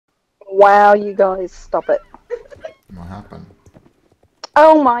Wow, you guys, stop it. What happened?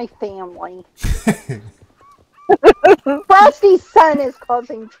 Oh, my family. Frosty's son is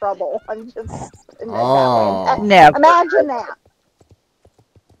causing trouble. I'm just putting it that way. Never. Imagine that.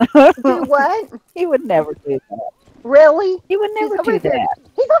 Do what? He would never do that. Really? He would never do that.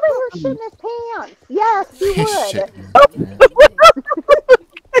 He's over here shitting his pants. Yes, he would.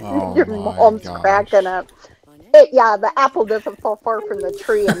 Oh Your my mom's gosh. cracking up. Yeah, the apple doesn't fall far from the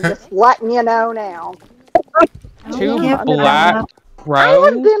tree. I'm just letting you know now. Two Yeah, black I have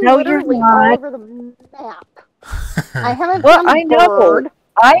crows? been No, you're literally not. all over the map. I haven't Well, done I know. bird.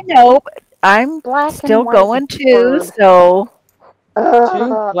 I know, but I'm Black and still white going too, bird. so...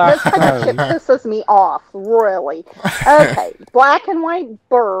 black This type of shit pisses me off, really. Okay, black and white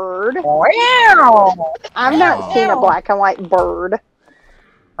bird. Wow! I've not seen a black and white bird.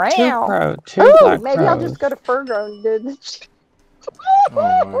 Two Ooh, black maybe crows. I'll just go to Fergo and do this. Oh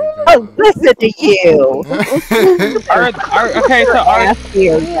my Oh, god. listen to you! Okay, so are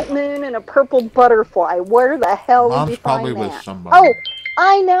Giant moon and a purple butterfly. Where the hell would Mom's you probably find with that? somebody. Oh,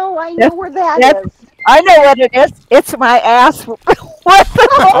 I know where that is. I know what it is. It's my ass. What the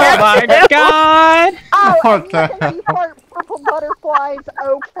oh my god! Oh, What and the look at these purple butterflies.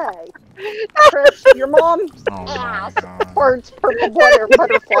 Okay, Chris, your mom's Oh my ass god. farts purple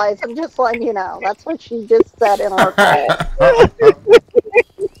butterflies. I'm just letting you know. That's what she just said in our call.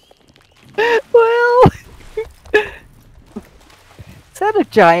 Well, is that a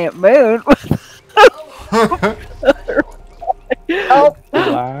giant moon? Oh,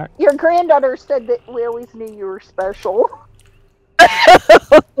 Black. your granddaughter said that we always knew you were special.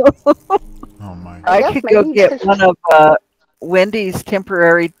 Oh my god. I guess could go maybe get because- one of Wendy's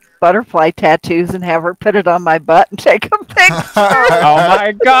temporary butterfly tattoos and have her put it on my butt and take a picture. Oh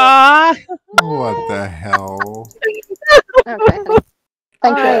my god! What the hell? Okay.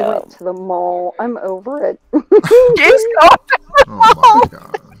 Thank you. I went to the mall. I'm over it. Just go. Oh my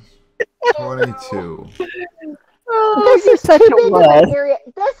god. 22. Oh, This you're is such too a big of wuss. an area.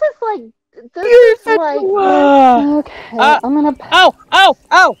 This is like. This You're is such like. a wuss. Okay, I'm gonna. Oh!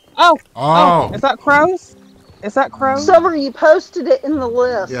 Is that crows? Is that crows? Silver, you posted it in the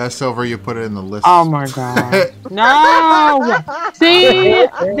list. Yeah, Silver, you put it in the list. Oh my god. No! See?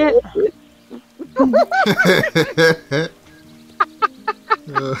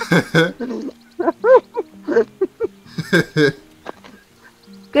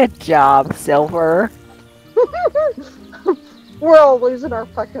 Good job, Silver. We're all losing our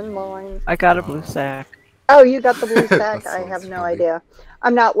fucking minds. I got a blue sack. Oh, you got the blue sack? That I sounds have no funny. idea.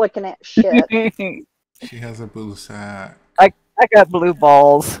 I'm not looking at shit. She has a blue sack. I got blue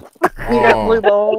balls. You got blue balls.